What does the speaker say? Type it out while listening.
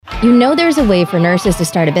You know there's a way for nurses to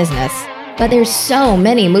start a business, but there's so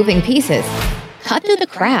many moving pieces. Cut through the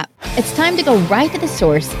crap. It's time to go right to the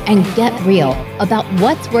source and get real about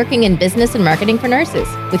what's working in business and marketing for nurses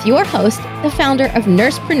with your host, the founder of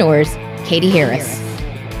Nursepreneurs, Katie Harris.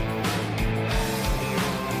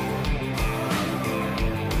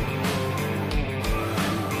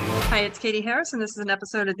 Hi, it's Katie Harris, and this is an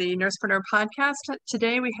episode of the Nursepreneur podcast.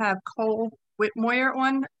 Today we have Cole Whitmoyer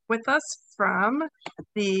on with us from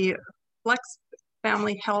the Flex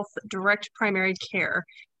Family Health Direct Primary Care.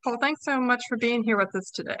 Cole, thanks so much for being here with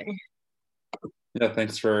us today. Yeah,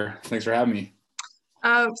 thanks for having me.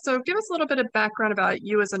 So give us a little bit of background about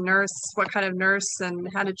you as a nurse, what kind of nurse, and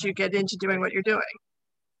how did you get into doing what you're doing?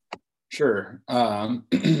 Sure.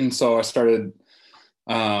 So I started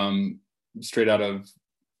straight out of,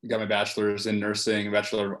 got my bachelor's in nursing, a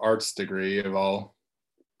Bachelor of Arts degree of all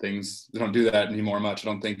things. They don't do that anymore much, I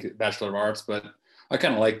don't think, Bachelor of Arts, but I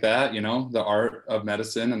kind of like that, the art of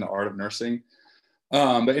medicine and the art of nursing.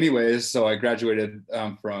 But anyways, so I graduated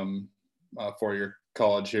from a four-year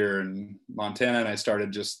college here in Montana, and I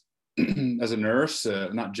started just as a nurse,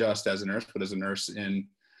 not just as a nurse, but as a nurse in,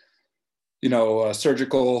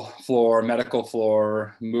 surgical floor, medical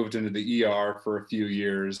floor, moved into the ER for a few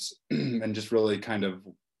years and just really kind of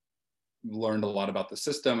learned a lot about the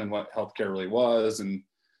system and what healthcare really was. And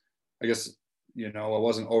I guess, I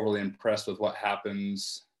wasn't overly impressed with what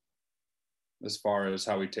happens as far as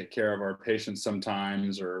how we take care of our patients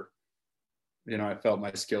sometimes, or, I felt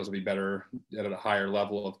my skills would be better at a higher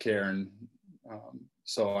level of care. And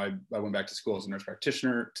so I went back to school as a nurse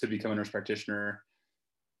practitioner to become a nurse practitioner.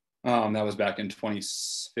 That was back in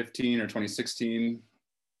 2015 or 2016,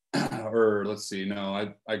 or let's see,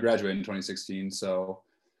 no, I graduated in 2016. So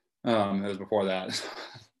it was before that.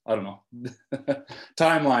 I don't know.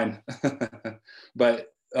 Timeline.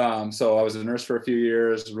 But so I was a nurse for a few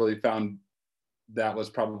years, really found that was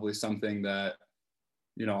probably something that,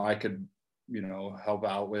 I could, help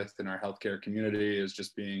out with in our healthcare community, is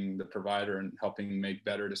just being the provider and helping make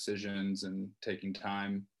better decisions and taking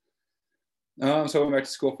time. So I went back to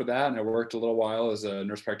school for that, and I worked a little while as a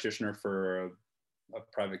nurse practitioner for a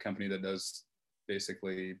private company that does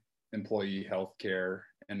basically employee healthcare.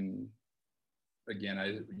 And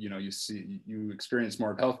again, you experience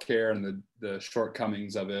more of healthcare and the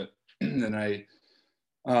shortcomings of it. And I,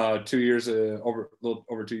 over 2 years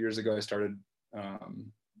ago, I started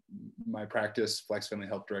my practice, Flex Family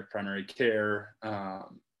Health Direct Primary Care,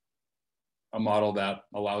 a model that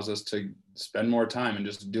allows us to spend more time and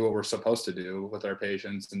just do what we're supposed to do with our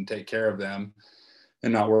patients and take care of them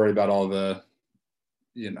and not worry about all the,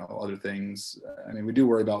 other things. I mean, we do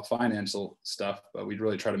worry about financial stuff, but we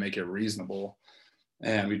really try to make it reasonable,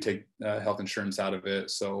 and we take health insurance out of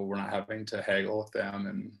it, so we're not having to haggle with them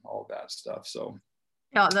and all that stuff. So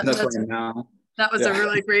Yeah, that's where I'm now. That was a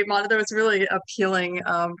really great model. That was really appealing,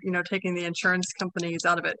 taking the insurance companies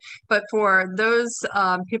out of it. But for those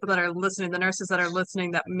people that are listening, the nurses that are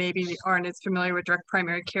listening that maybe aren't as familiar with direct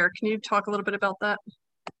primary care, can you talk a little bit about that?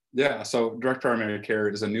 Yeah, so direct primary care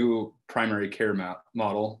is a new primary care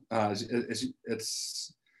model. There's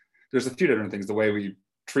a few different things. The way we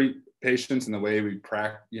treat patients and the way we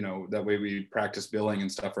practice billing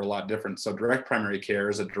and stuff are a lot different. So direct primary care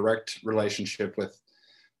is a direct relationship with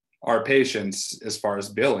our patients as far as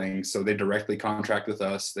billing. So they directly contract with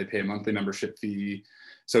us. They pay a monthly membership fee.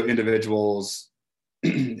 So individuals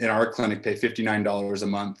in our clinic pay $59 a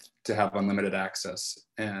month to have unlimited access.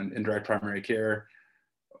 And in direct primary care,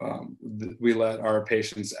 we let our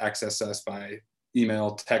patients access us by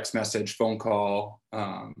email, text message, phone call.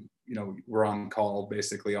 We're on call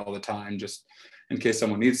basically all the time, just in case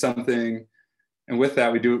someone needs something. And with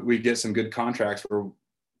that, we get some good contracts where,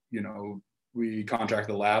 we contract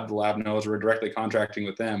the lab knows we're directly contracting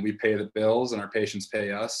with them. We pay the bills and our patients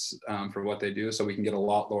pay us for what they do, so we can get a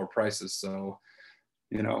lot lower prices. So,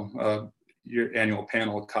 your annual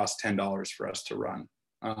panel costs $10 for us to run.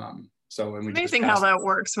 So and we amazing how that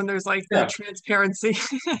works when there's that transparency.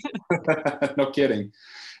 No kidding.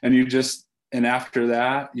 And after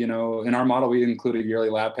that, in our model, we include a yearly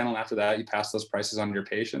lab panel. And after that, you pass those prices on to your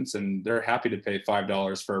patients, and they're happy to pay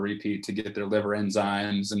 $5 for a repeat to get their liver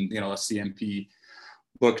enzymes and, a CMP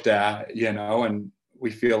looked at, and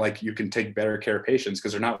we feel like you can take better care of patients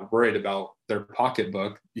because they're not worried about their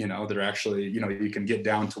pocketbook. They're actually, you can get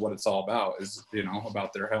down to what it's all about is,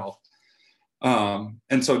 about their health.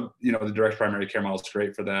 And so, the direct primary care model is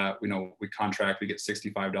great for that. We contract, we get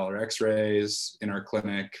 $65 x-rays in our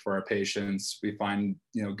clinic for our patients. We find,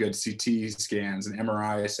 good CT scans and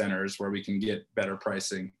MRI centers where we can get better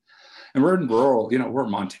pricing. And we're in rural, we're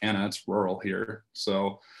in Montana, it's rural here.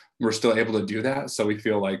 So we're still able to do that. So we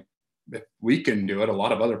feel like if we can do it, a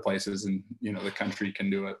lot of other places in, the country can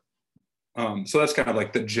do it. So that's kind of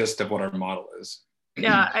like the gist of what our model is.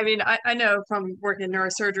 Yeah, I mean, I know from working in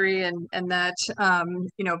neurosurgery and that,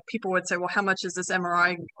 people would say, well, how much is this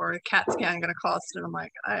MRI or a CAT scan going to cost? And I'm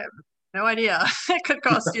like, I have no idea. It could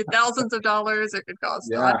cost you thousands of dollars. It could cost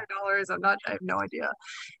 $100. I have no idea.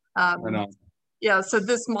 I know. Yeah, so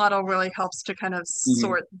this model really helps to kind of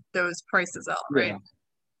sort those prices out, right? Yeah.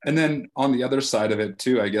 And then on the other side of it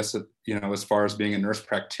too, I guess, as far as being a nurse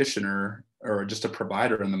practitioner or just a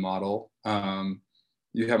provider in the model,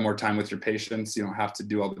 you have more time with your patients. You don't have to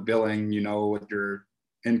do all the billing. You know what your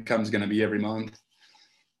income is going to be every month,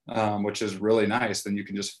 which is really nice. Then you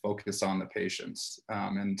can just focus on the patients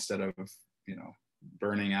instead of,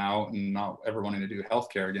 burning out and not ever wanting to do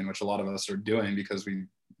healthcare again, which a lot of us are doing because we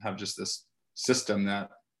have just this system that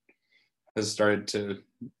has started to,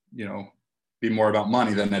 be more about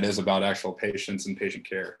money than it is about actual patients and patient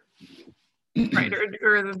care. Right,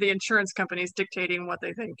 or the insurance companies dictating what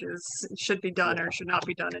they think should be done or should not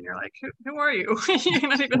be done, and you're like, who are you? You're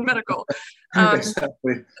not even medical.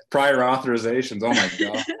 Exactly. Prior authorizations. Oh my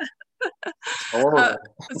god.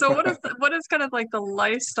 So what is kind of like the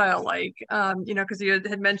lifestyle like? Because you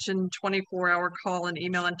had mentioned 24-hour call and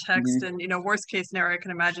email and text, and worst case scenario, I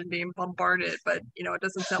can imagine being bombarded, but it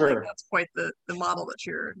doesn't sound like that's quite the model that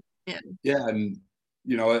you're in. Yeah, and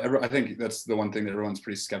I think that's the one thing that everyone's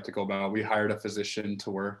pretty skeptical about. We hired a physician to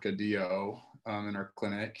work a DO in our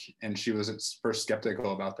clinic, and she was at first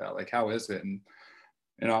skeptical about that. Like, how is it? And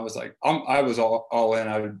I was like, I was all in.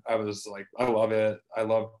 I was like, I love it. I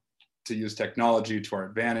love to use technology to our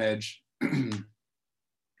advantage.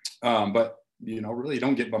 But really, you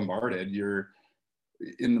don't get bombarded. You're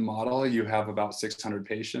in the model. You have about 600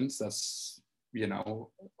 patients. That's a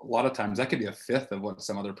lot of times that could be a fifth of what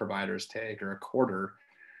some other providers take or a quarter.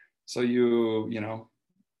 So you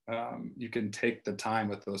can take the time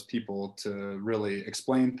with those people to really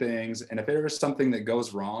explain things. And if there is something that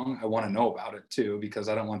goes wrong, I want to know about it too, because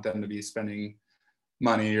I don't want them to be spending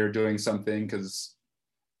money or doing something because,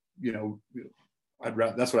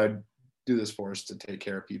 that's what I do this for, is to take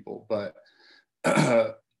care of people. But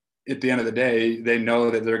at the end of the day, they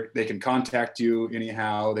know that they can contact you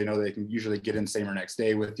anyhow. They know they can usually get in same or next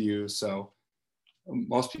day with you. So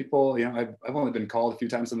most people, I've only been called a few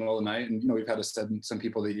times in the middle of the night, and we've had to send some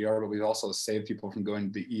people to the ER, but we've also saved people from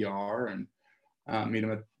going to the ER and meet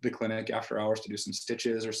them at the clinic after hours to do some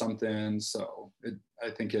stitches or something. So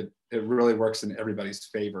I think it really works in everybody's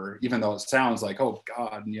favor, even though it sounds like, oh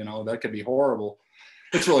God, that could be horrible.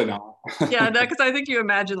 It's really not. Yeah, because I think you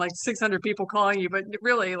imagine like 600 people calling you, but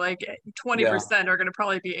really like 20% are going to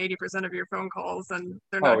probably be 80% of your phone calls, and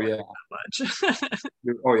they're not that much.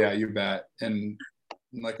 Oh yeah, you bet. And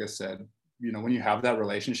like I said, when you have that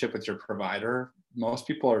relationship with your provider, most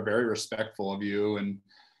people are very respectful of you, and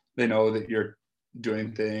they know that you're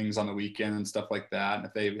doing things on the weekend and stuff like that. And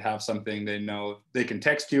if they have something, they know they can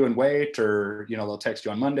text you and wait, or they'll text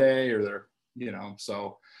you on Monday, or they're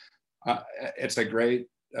so. It's a great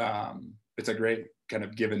kind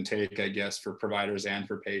of give and take, I guess, for providers and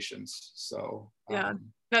for patients. So yeah.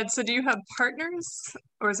 So do you have partners,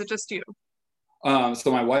 or is it just you?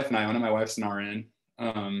 So my wife and I own it. My wife's an RN.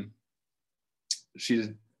 She's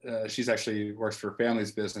actually works for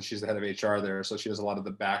Family's Business. She's the head of HR there, so she does a lot of the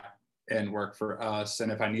back end work for us.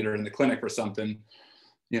 And if I need her in the clinic for something,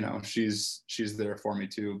 she's there for me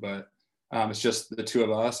too. But it's just the two of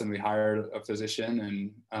us, and we hired a physician,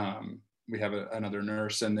 and we have another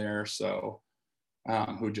nurse in there, so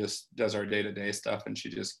who just does our day-to-day stuff. And she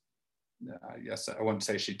just, I guess I wouldn't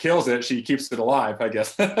say she kills it. She keeps it alive, I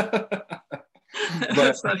guess.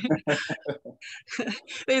 That's funny.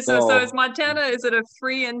 So is Montana, is it a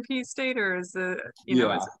free NP state, or is it,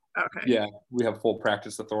 okay. Yeah, we have full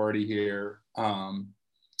practice authority here.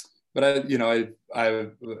 But I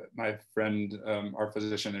my friend, our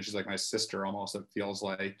physician, and she's like my sister almost, it feels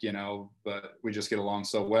like, but we just get along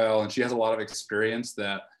so well. And she has a lot of experience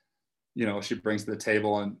that, she brings to the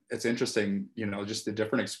table. And it's interesting, just the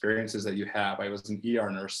different experiences that you have. I was an ER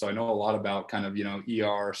nurse, so I know a lot about kind of,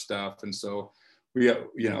 ER stuff. And so we,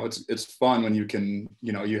 it's fun when you can,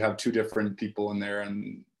 you have two different people in there,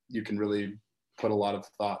 and you can really put a lot of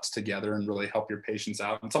thoughts together and really help your patients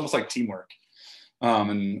out. It's almost like teamwork.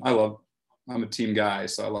 And I'm a team guy,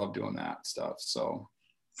 so I love doing that stuff. So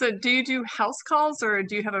do you do house calls, or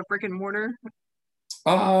do you have a brick and mortar?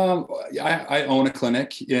 I own a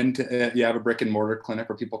clinic, and I have a brick and mortar clinic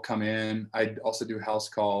where people come in. I also do house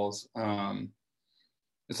calls.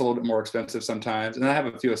 It's a little bit more expensive sometimes, and I have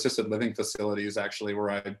a few assisted living facilities actually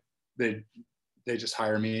where they just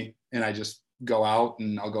hire me, and I just go out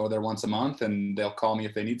and I'll go there once a month and they'll call me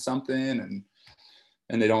if they need something,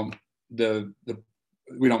 and they don't,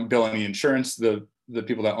 we don't bill any insurance. The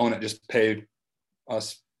people that own it just pay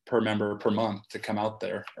us per member per month to come out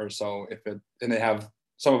there or so. And they have,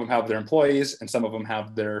 some of them have their employees and some of them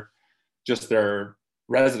have just their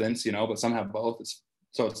residents, but some have both.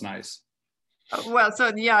 It's nice. Well,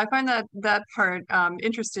 so yeah, I find that part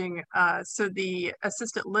interesting. So the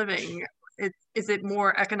assisted living, is it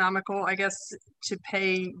more economical, I guess, to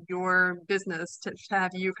pay your business to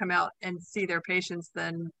have you come out and see their patients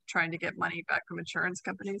than trying to get money back from insurance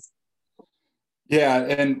companies? Yeah,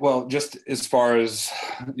 and well, just as far as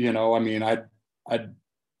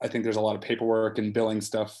I think there's a lot of paperwork and billing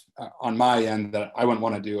stuff on my end that I wouldn't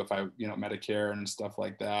want to do if I, Medicare and stuff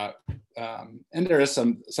like that. And there is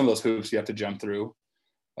some of those hoops you have to jump through.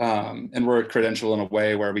 And we're credentialed in a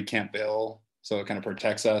way where we can't bill, so it kind of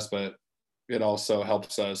protects us, but it also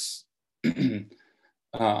helps us,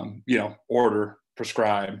 order,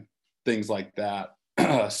 prescribe, things like that.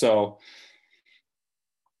 So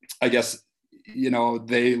I guess,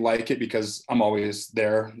 they like it because I'm always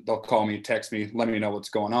there. They'll call me, text me, let me know what's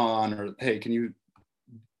going on, or, hey, can you,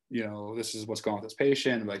 this is what's going on with this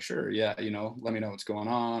patient. I'm like, sure, yeah, let me know what's going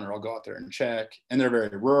on, or I'll go out there and check. And they're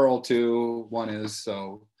very rural too. One is,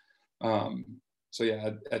 so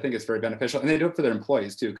yeah, I think it's very beneficial. And they do it for their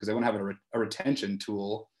employees too, because they want to have a retention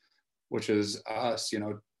tool, which is us,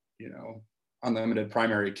 unlimited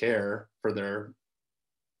primary care for their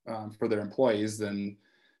employees. Then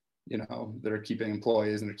they're keeping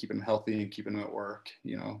employees and they're keeping them healthy and keeping them at work,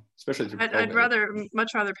 especially through COVID. I'd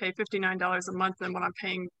much rather pay $59 a month than what I'm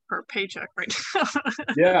paying per paycheck right now.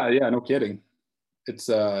 Yeah, no kidding. It's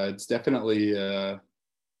definitely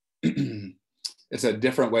it's a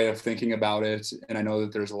different way of thinking about it. And I know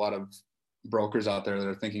that there's a lot of brokers out there that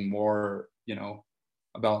are thinking more,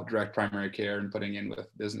 about direct primary care and putting in with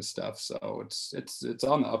business stuff. So it's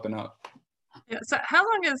on the up and up. Yeah. So how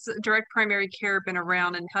long has direct primary care been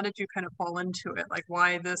around, and how did you kind of fall into it? Like,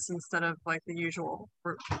 why this instead of like the usual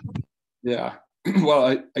route? Yeah.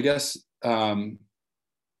 Well, I guess I've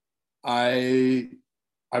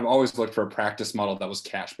always looked for a practice model that was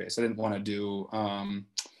cash based. I didn't want to do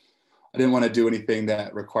anything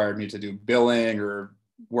that required me to do billing or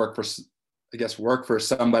work for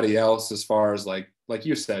somebody else, as far as like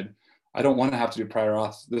you said. I don't want to have to do prior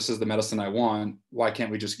auth. This is the medicine I want. Why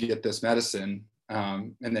can't we just get this medicine?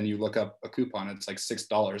 And then you look up a coupon, it's like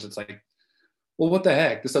 $6. It's like, well, what the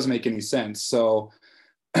heck? This doesn't make any sense. So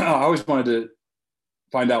I always wanted to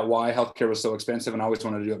find out why healthcare was so expensive, and I always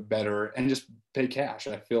wanted to do it better and just pay cash.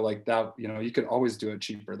 I feel like that, you could always do it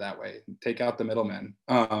cheaper that way, take out the middlemen.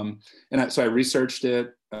 So I researched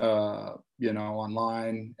it,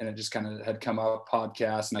 online, and it just kind of had come up,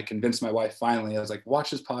 podcast, and I convinced my wife finally. I was like,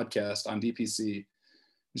 watch this podcast on DPC.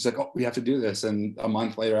 She's like, oh, we have to do this. And a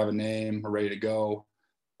month later, I have a name, we're ready to go.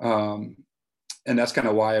 And that's kind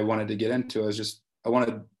of why I wanted to get into it. I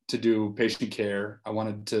wanted to do patient care. I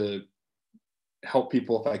wanted to help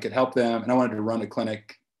people if I could help them. And I wanted to run a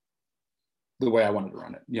clinic the way I wanted to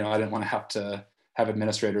run it. I didn't want to have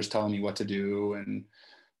administrators telling me what to do, and,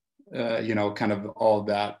 kind of all of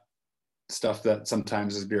that stuff that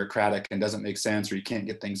sometimes is bureaucratic and doesn't make sense, or you can't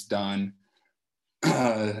get things done.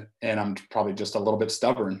 And I'm probably just a little bit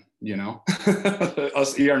stubborn,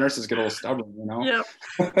 us ER nurses get a little stubborn, Yep.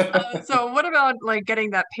 So what about like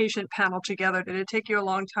getting that patient panel together? Did it take you a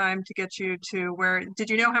long time to get you to where, did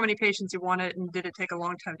you know how many patients you wanted, and did it take a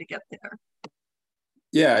long time to get there?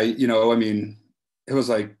 Yeah. It was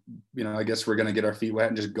like, I guess we're going to get our feet wet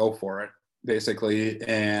and just go for it, basically.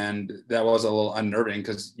 And that was a little unnerving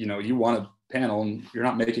because, you want a panel and you're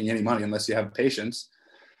not making any money unless you have patients.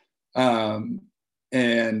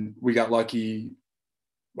 And we got lucky.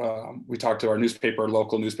 We talked to our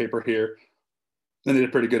local newspaper here, and they did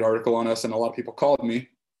a pretty good article on us, and a lot of people called me.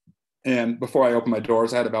 And before I opened my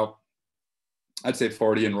doors, I had about, I'd say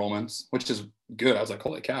 40 enrollments, which is good. I was like,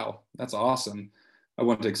 holy cow, that's awesome. I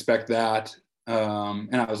wouldn't expect that.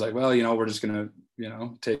 And I was like, well, we're just going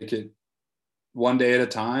to, take it one day at a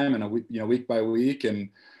time, and week by week, and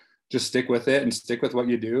just stick with it and stick with what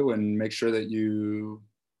you do and make sure that you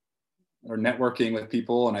are networking with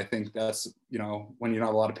people. And I think that's, when you don't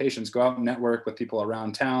have a lot of patients, go out and network with people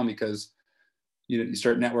around town, because you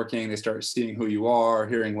start networking, they start seeing who you are,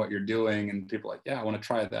 hearing what you're doing, and people are like, yeah, I want to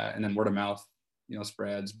try that. And then word of mouth,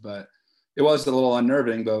 spreads. But it was a little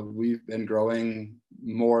unnerving, but we've been growing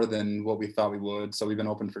more than what we thought we would. So we've been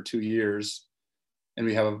open for 2 years, and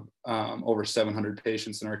we have over 700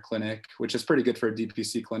 patients in our clinic, which is pretty good for a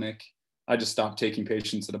DPC clinic. I just stopped taking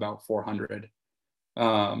patients at about 400.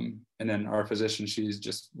 And then our physician, she's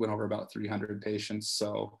just went over about 300 patients.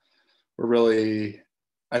 So we're really,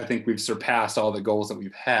 I think we've surpassed all the goals that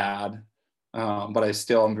we've had. But I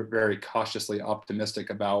still am very cautiously optimistic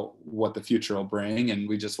about what the future will bring. And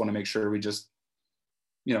we just want to make sure we just,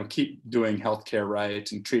 keep doing healthcare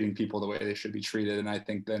right and treating people the way they should be treated. And I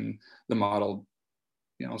think then the model,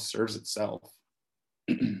 serves itself.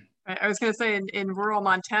 I was going to say in rural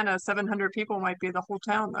Montana, 700 people might be the whole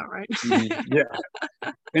town though, right?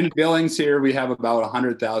 Yeah. In Billings here, we have about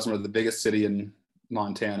 100,000. We're the biggest city in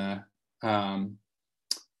Montana.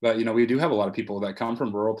 But, we do have a lot of people that come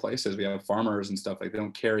from rural places. We have farmers and stuff like they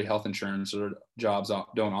don't carry health insurance or jobs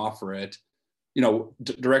don't offer it.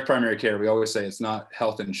 Direct primary care, we always say it's not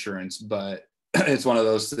health insurance, but it's one of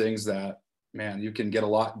those things that, man, you can get a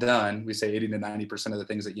lot done. We say 80 to 90% of the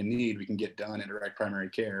things that you need, we can get done in direct primary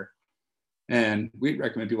care. And we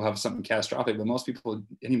recommend people have something catastrophic, but most people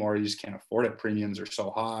anymore, you just can't afford it. Premiums are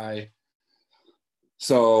so high.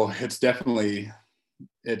 So it's definitely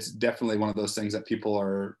one of those things that people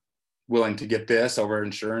are willing to get this over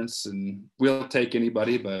insurance, and we'll take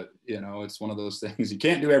anybody, but it's one of those things you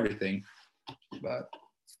can't do everything, but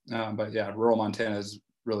yeah, rural Montana has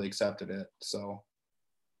really accepted it. So.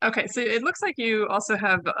 Okay, so it looks like you also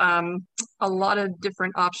have a lot of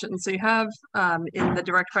different options. So you have in the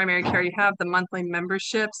direct primary care, you have the monthly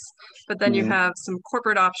memberships, but then you have some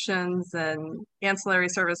corporate options and ancillary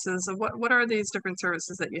services. So what are these different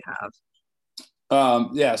services that you have?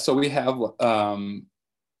 Yeah, so we have,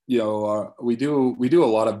 we do a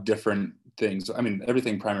lot of different things. I mean,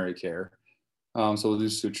 everything primary care. So we'll do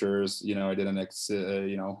sutures. I did an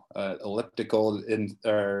elliptical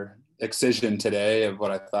excision today of what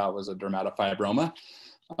I thought was a dermatofibroma.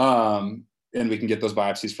 And we can get those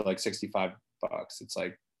biopsies for like $65. It's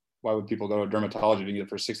like, why would people go to a dermatologist and get it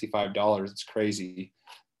for $65? It's crazy.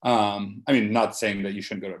 I mean, not saying that you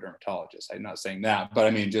shouldn't go to a dermatologist. I'm not saying that, but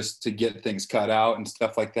I mean, just to get things cut out and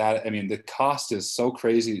stuff like that. I mean, the cost is so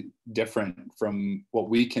crazy different from what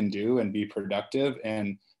we can do and be productive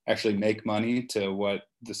and actually make money to what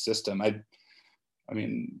the system. I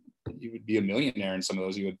mean, you would be a millionaire in some of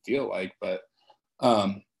those, you would feel like, but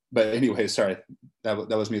anyway, sorry, that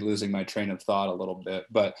was me losing my train of thought a little bit.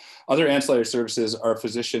 But other ancillary services, our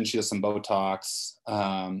physician, she does some Botox,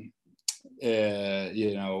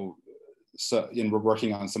 so we're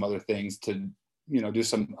working on some other things to, do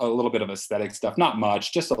a little bit of aesthetic stuff, not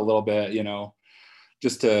much, just a little bit,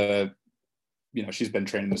 just to, she's been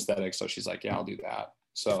trained in aesthetics. So she's like, yeah, I'll do that.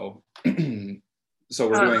 So, so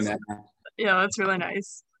we're doing that. Yeah, that's really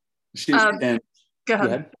nice. She's and go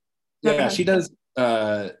ahead. Yeah, she does.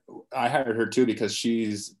 I hired her too because she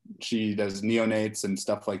does neonates and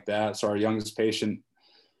stuff like that. So our youngest patient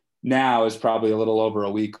now is probably a little over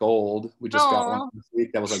a week old. We just got one this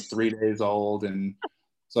week that was like 3 days old, and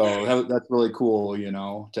so that's really cool,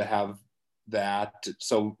 to have that.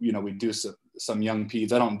 So we do some young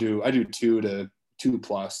peds. I do 2 to 2+.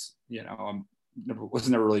 Was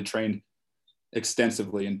never really trained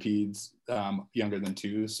extensensively in peds younger than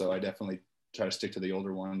 2, so I definitely try to stick to the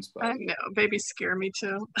older ones. But I know, babies scare me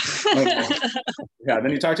too. Yeah,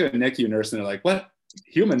 then you talk to a NICU nurse and they're like, what?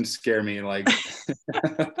 Humans scare me. Like,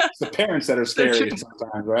 it's the parents that are scary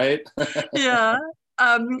sometimes, right? Yeah.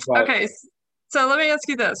 Okay, so let me ask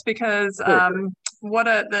you this, because what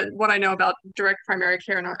I know about direct primary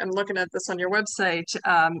care, and I'm looking at this on your website,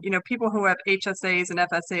 people who have HSAs and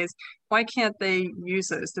FSAs, why can't they use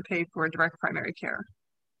those to pay for direct primary care?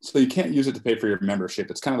 So you can't use it to pay for your membership.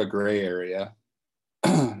 It's kind of a gray area.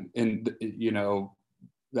 And,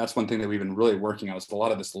 that's one thing that we've been really working on is a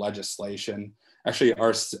lot of this legislation. Actually,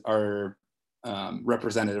 our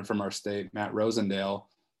representative from our state, Matt Rosendale,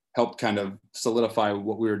 helped kind of solidify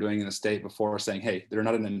what we were doing in the state before, saying, hey, they're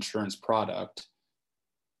not an insurance product.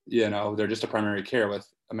 They're just a primary care with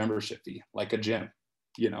a membership fee, like a gym.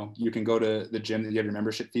 You can go to the gym that you have your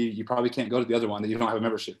membership fee. You probably can't go to the other one that you don't have a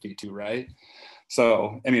membership fee to, right?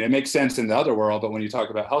 So, I mean, it makes sense in the other world, but when you talk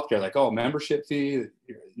about healthcare, like, oh, membership fee,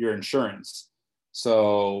 your insurance.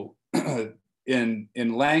 So in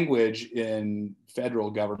language in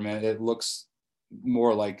federal government, it looks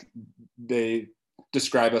more like they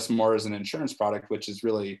describe us more as an insurance product, which is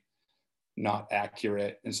really not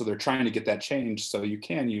accurate. And so they're trying to get that changed so you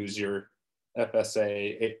can use your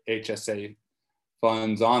FSA, HSA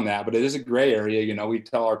funds on that, but it is a gray area. We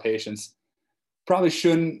tell our patients probably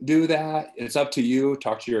shouldn't do that. It's up to you.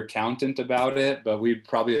 Talk to your accountant about it, but we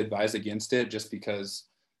probably advise against it just because,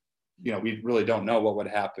 we really don't know what would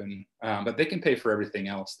happen. But they can pay for everything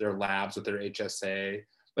else, their labs with their HSA,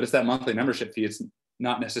 but it's that monthly membership fee. It's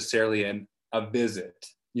not necessarily a visit,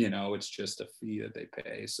 it's just a fee that they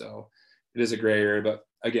pay. So it is a gray area. But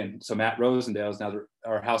again, so Matt Rosendale is now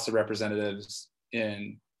our House of Representatives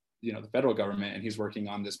in, the federal government, and he's working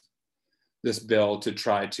on this bill to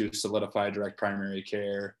try to solidify direct primary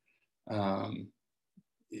care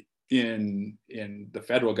in the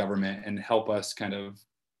federal government and help us kind of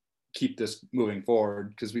keep this moving forward,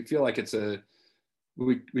 because we feel like it's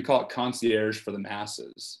we call it concierge for the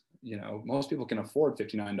masses. Most people can afford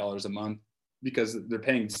 $59 a month because they're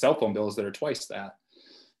paying cell phone bills that are twice that.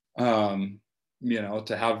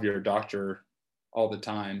 To have your doctor all the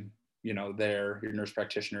time, there, your nurse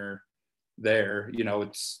practitioner there,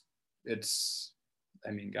 it's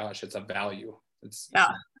I mean, gosh, it's a value.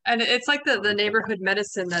 And it's like the neighborhood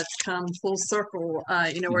medicine that's come full circle,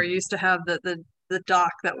 where you used to have the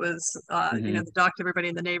doc that was, the doc to everybody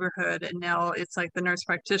in the neighborhood. And now it's like the nurse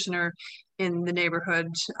practitioner in the neighborhood,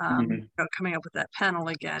 coming up with that panel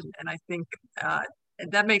again. And I think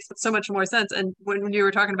that makes so much more sense. And when you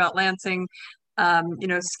were talking about Lansing,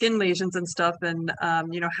 skin lesions and stuff, and,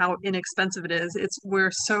 how inexpensive it is,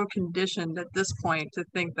 we're so conditioned at this point to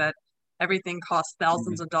think that everything costs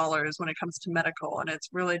thousands of dollars when it comes to medical. And it's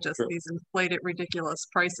really just these inflated, ridiculous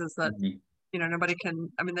prices that, nobody can,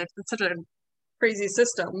 I mean, it's such a crazy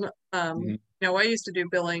system. I used to do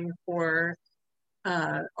billing for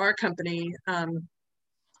our company.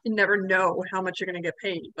 You never know how much you're going to get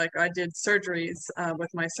paid. Like, I did surgeries with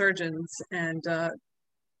my surgeons, and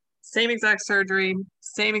same exact surgery,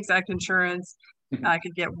 same exact insurance. I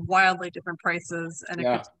could get wildly different prices, and it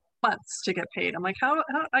could take months to get paid. I'm like, how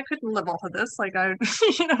I couldn't live off of this. Like,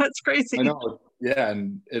 it's crazy. I know. Yeah.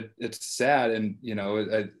 And it's sad. And,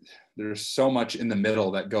 there's so much in the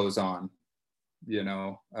middle that goes on,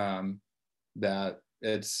 that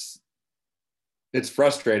it's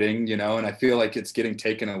frustrating, and I feel like it's getting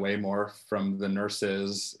taken away more from the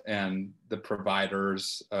nurses and the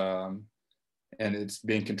providers. And it's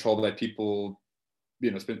being controlled by people,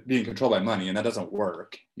 it's being controlled by money, and that doesn't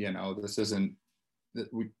work. This isn't,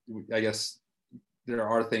 I guess there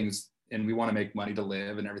are things, and we want to make money to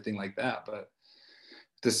live and everything like that. But at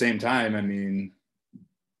the same time, I mean,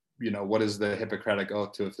 what is the Hippocratic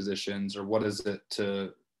Oath to a physician's, or what is it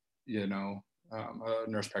to, a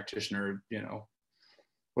nurse practitioner,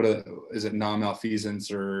 is it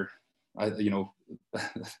non-malfeasance, or,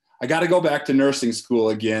 I got to go back to nursing school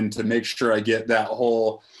again to make sure I get that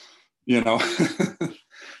whole,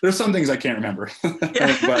 there's some things I can't remember.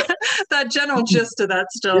 But that general gist of that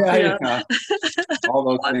stuff. All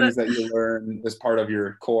those things that you learn as part of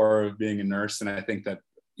your core of being a nurse. And I think that,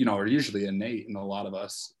 are usually innate in a lot of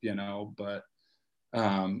us, but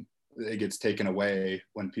it gets taken away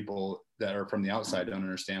when people that are from the outside don't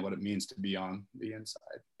understand what it means to be on the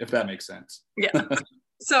inside, if that makes sense. Yeah.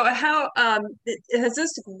 So how has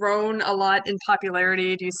this grown a lot in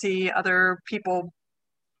popularity? Do you see other people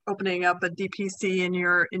opening up a DPC in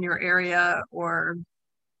your area, or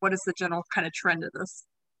what is the general kind of trend of this?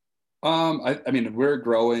 I mean, we're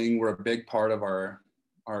growing. We're a big part of our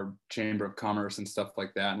Chamber of Commerce and stuff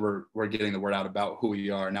like that, and we're getting the word out about who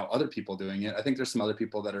we are. Now, other people doing it. I think there's some other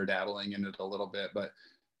people that are dabbling in it a little bit, but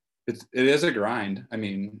it is a grind. I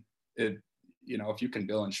mean, if you can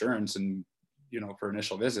bill insurance and for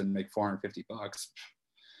initial visit and make $450,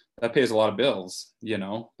 that pays a lot of bills,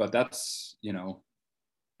 but that's,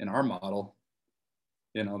 in our model,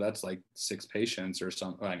 that's like 6 patients or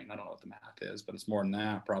something. I mean, I don't know what the math is, but it's more than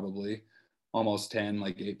that, probably almost 10,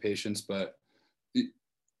 like 8 patients. But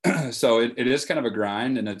so it is kind of a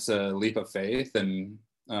grind, and it's a leap of faith. And,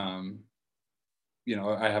 I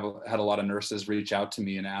have had a lot of nurses reach out to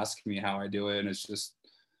me and ask me how I do it. And it's just,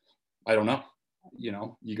 I don't know.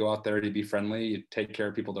 You go out there to be friendly, you take care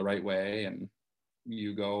of people the right way, and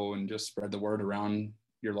you go and just spread the word around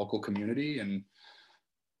your local community, and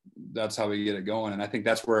that's how we get it going. And I think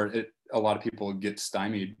that's where a lot of people get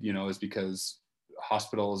stymied, is because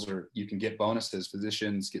hospitals, or you can get bonuses,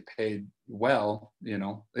 physicians get paid well,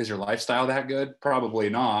 is your lifestyle that good? Probably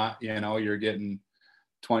not. You're getting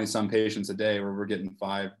 20 some patients a day, where we're getting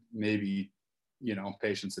 5, maybe,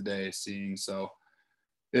 patients a day seeing. So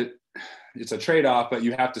it's a trade-off, but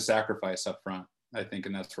you have to sacrifice up front, I think,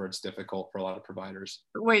 and that's where it's difficult for a lot of providers.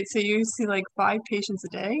 Wait, so you see like 5 patients a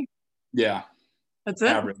day? Yeah. That's it?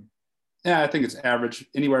 Average. Yeah, I think it's average,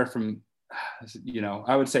 anywhere from,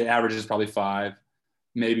 I would say average is probably 5,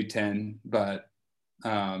 maybe 10, but you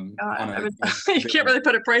can't really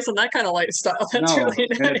put a price on that kind of lifestyle. That's really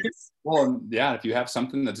nice. If you have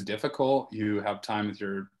something that's difficult, you have time with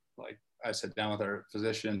I sit down with our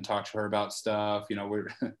physician, talk to her about stuff,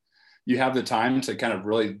 you have the time to kind of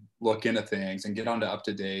really look into things and get onto up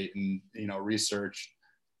to date and, research,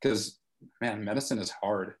 because, man, medicine is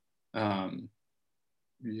hard.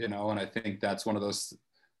 you know, and I think that's one of those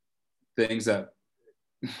things that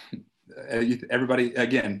everybody,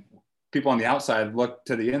 again, people on the outside look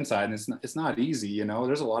to the inside, and it's not easy, you know.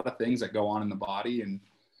 There's a lot of things that go on in the body,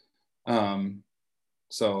 and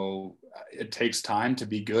so it takes time to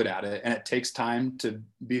be good at it, and it takes time to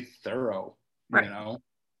be thorough, Right. you know.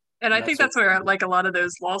 And I think that's where like a lot of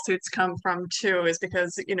those lawsuits come from too, is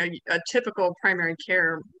because, you know, a typical primary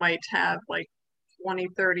care might have like 20,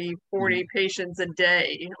 30, 40 patients a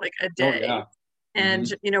day, like a day. Oh, yeah.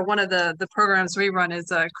 And, you know, one of the programs we run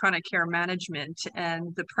is chronic care management.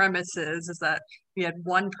 And the premise is that we had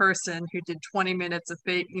one person who did 20 minutes of,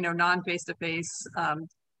 non-face-to-face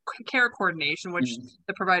care coordination, which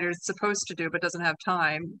the provider is supposed to do, but doesn't have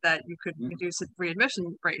time, that you could reduce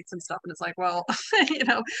readmission rates and stuff. And it's like, well, you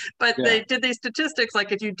know, but they did these statistics,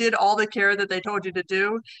 like if you did all the care that they told you to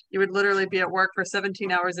do, you would literally be at work for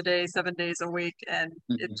 17 hours a day, 7 days a week. And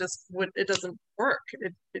it just it doesn't work.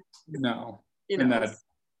 No. You know, and that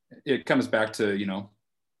it comes back to, you know,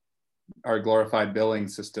 our glorified billing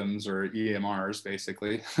systems, or EMRs,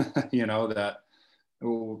 basically, you know, that,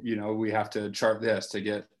 you know, we have to chart this to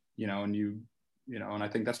get, you know, and you know, and I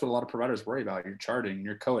think that's what a lot of providers worry about. You're charting,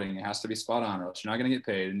 you're coding, it has to be spot on, or else you're not going to get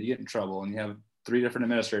paid, and you get in trouble, and you have 3 different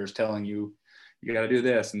administrators telling you, you got to do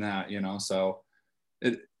this and that, you know, so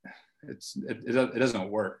it doesn't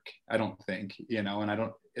work, I don't think, you know, and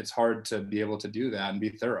it's hard to be able to do that and be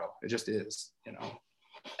thorough. It just is, you know.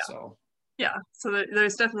 So so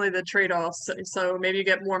there's definitely the trade-offs. So maybe you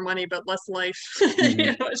get more money but less life. You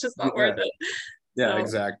know, it's just not worth it. Yeah,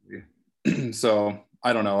 exactly. So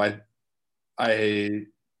I don't know, I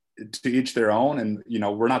to each their own, and you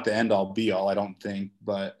know, we're not the end all be all, I don't think,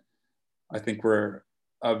 but I think we're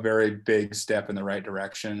a very big step in the right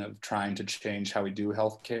direction of trying to change how we do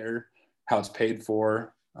healthcare, how it's paid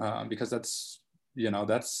for, because that's, you know,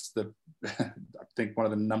 that's the I think one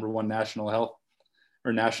of the number one national health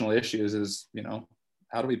or national issues is, you know,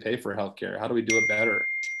 how do we pay for healthcare? How do we do it better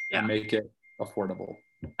and make it affordable?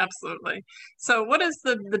 Absolutely. So what is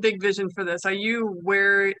the big vision for this? Are you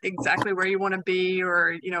exactly where you want to be,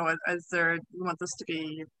 or, you know, you want this to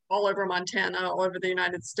be all over Montana, all over the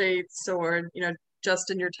United States, or, you know,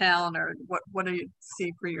 just in your town, or what do you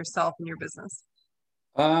see for yourself and your business?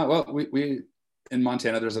 Well, we in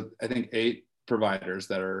Montana, there's I think 8 providers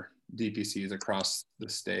that are DPCs across the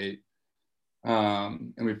state.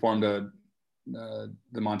 And we formed the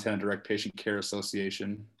Montana Direct Patient Care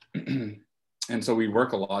Association. And so we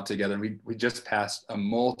work a lot together. And we just passed a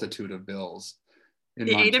multitude of bills in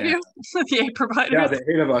the Montana. 8 of you? The 8 providers? Yeah, the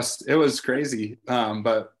 8 of us. It was crazy.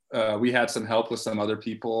 But we had some help with some other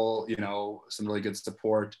people, you know, some really good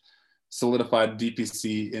support, solidified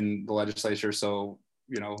DPC in the legislature. So,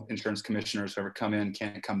 you know, insurance commissioners who ever come in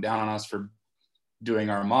can't come down on us for doing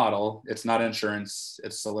our model. It's not insurance,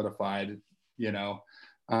 it's solidified, you know.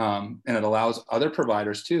 And it allows other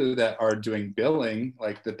providers too that are doing billing,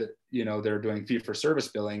 like that, you know, they're doing fee for service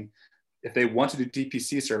billing. If they want to do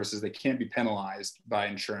DPC services, they can't be penalized by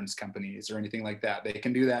insurance companies or anything like that. They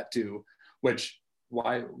can do that too, which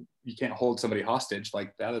why you can't hold somebody hostage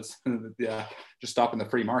like that. It's just stopping the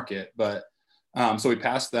free market. But so we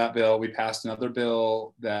passed that bill. We passed another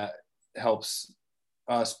bill that helps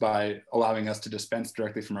us by allowing us to dispense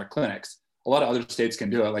directly from our clinics. A lot of other states can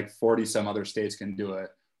do it, like 40 some other states can do it.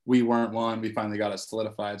 We weren't one. We finally got it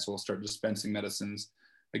solidified, so we'll start dispensing medicines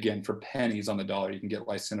again for pennies on the dollar. You can get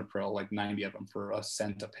lisinopril, like 90 of them for a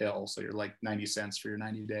cent a pill, so you're like 90 cents for your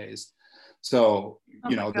 90 days. So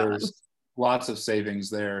you know, there's lots of savings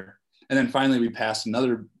there. And then finally we passed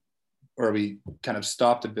we kind of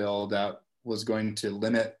stopped a bill that was going to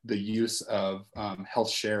limit the use of health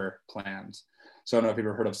share plans. So I don't know if you've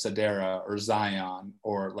ever heard of Sedera or Zion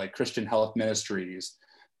or like Christian Health Ministries,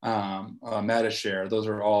 Medishare. Those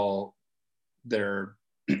are all, they're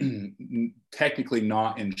technically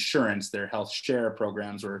not insurance. They're health share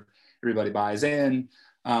programs where everybody buys in.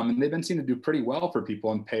 And they've been seen to do pretty well for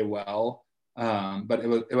people and pay well. But it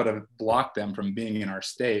would have blocked them from being in our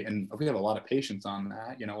state. And we have a lot of patients on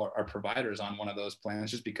that, you know, our providers on one of those plans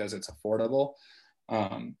just because it's affordable.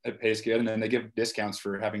 It pays good, and then they give discounts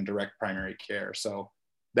for having direct primary care. So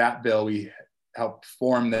that bill, we helped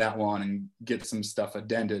form that one and get some stuff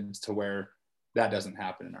addended to where that doesn't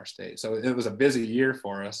happen in our state. So it was a busy year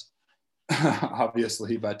for us,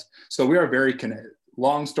 obviously. But so we are very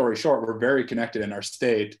long story short, we're very connected in our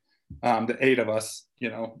state. The 8 of us, you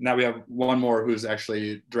know, now we have one more who's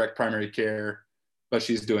actually direct primary care, but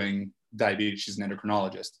she's doing diabetes. She's an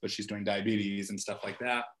endocrinologist, but she's doing diabetes and stuff like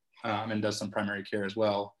that. And does some primary care as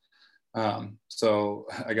well. So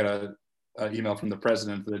I got an email from the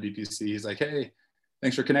president of the DPC. He's like, hey,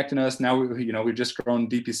 thanks for connecting us. Now, we've just grown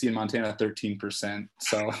DPC in Montana 13%.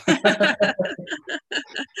 So,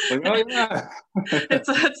 like, oh yeah,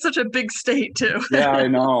 it's such a big state too. Yeah, I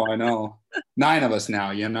know. 9 of us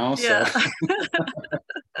now, Yeah. So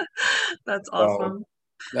That's awesome.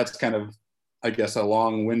 So that's kind of, I guess, a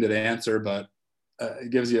long-winded answer, but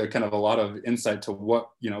it gives you kind of a lot of insight to what,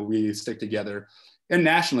 we stick together. And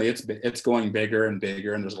nationally, it's going bigger and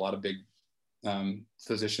bigger, and there's a lot of big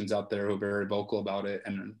physicians out there who are very vocal about it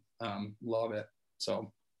and love it.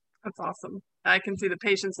 So that's awesome. I can see the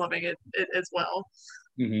patients loving it as well.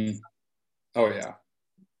 Mm-hmm. Oh yeah,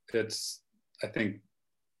 I think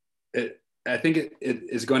it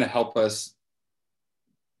is going to help us.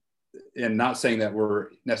 And not saying that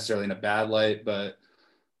we're necessarily in a bad light, but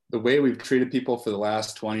the way we've treated people for the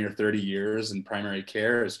last 20 or 30 years in primary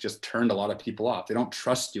care has just turned a lot of people off. They don't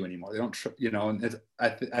trust you anymore. They don't, and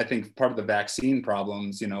I think part of the vaccine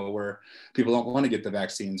problems, where people don't want to get the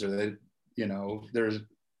vaccines, or they,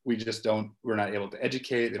 we're not able to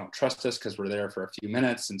educate. They don't trust us because we're there for a few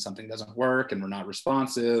minutes and something doesn't work and we're not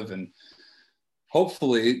responsive. And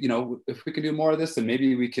hopefully, if we can do more of this, then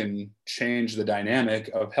maybe we can change the dynamic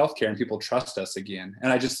of healthcare and people trust us again.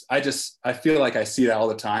 And I feel like I see that all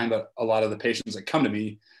the time, but a lot of the patients that come to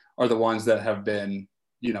me are the ones that have been,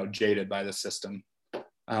 jaded by the system,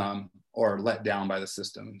 or let down by the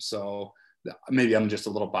system. So maybe I'm just a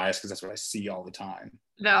little biased because that's what I see all the time.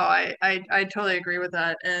 No, I totally agree with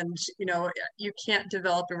that. And, you can't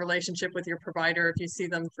develop a relationship with your provider if you see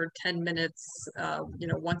them for 10 minutes,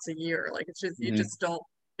 once a year. Like, it's just, you just don't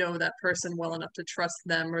know that person well enough to trust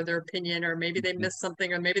them or their opinion, or maybe they missed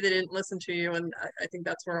something, or maybe they didn't listen to you. And I think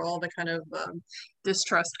that's where all the kind of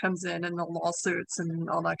distrust comes in, and the lawsuits and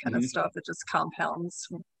all that kind of stuff. It just compounds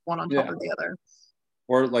one on top of the other.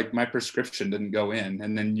 Or like my prescription didn't go in,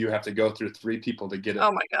 and then you have to go through 3 people to get it.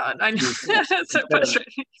 Oh my God, I know. It's so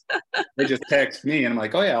frustrating. They just text me and I'm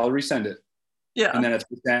like, oh yeah, I'll resend it. Yeah. And then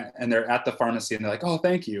and they're at the pharmacy and they're like, oh,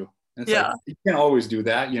 thank you. And it's like, you can't always do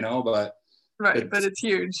that, but. Right, but it's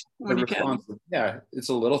huge when you can. Yeah, it's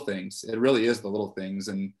the little things. It really is the little things.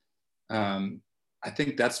 And I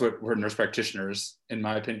think that's where nurse practitioners, in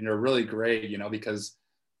my opinion, are really great, because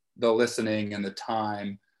the listening and the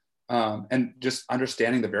time, and just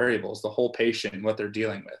understanding the variables, the whole patient, what they're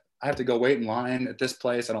dealing with. I have to go wait in line at this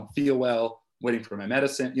place. I don't feel well, waiting for my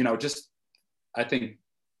medicine. I think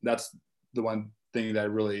that's the one thing that I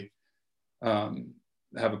really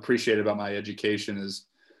have appreciated about my education is,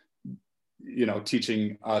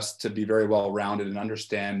 teaching us to be very well-rounded and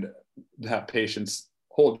understand that patient's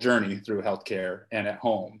whole journey through healthcare and at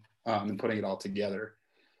home, and putting it all together.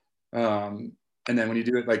 And then when you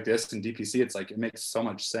do it like this in DPC, it's like, it makes so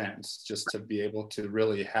much sense just to be able to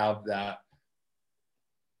really have that,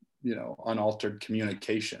 unaltered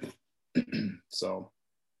communication. So.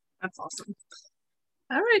 That's awesome.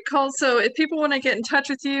 All right, Cole. So if people want to get in touch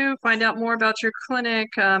with you, find out more about your clinic,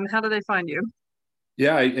 how do they find you?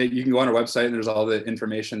 Yeah, you can go on our website and there's all the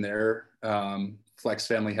information there.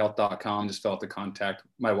 flexfamilyhealth.com, just fill out the contact.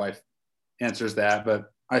 My wife answers that,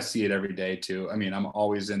 but I see it every day too. I mean, I'm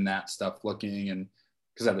always in that stuff looking, and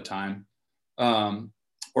because I have the time.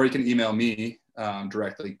 Or you can email me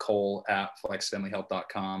directly,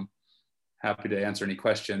 cole@flexfamilyhealth.com. Happy to answer any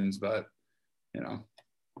questions, but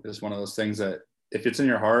it's one of those things that if it's in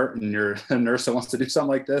your heart and you're a nurse that wants to do something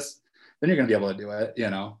like this, then you're going to be able to do it,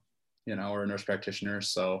 or a nurse practitioner.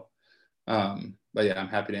 So, but yeah, I'm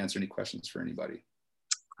happy to answer any questions for anybody.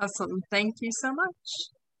 Awesome. Thank you so much.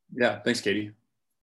 Yeah. Thanks, Katie.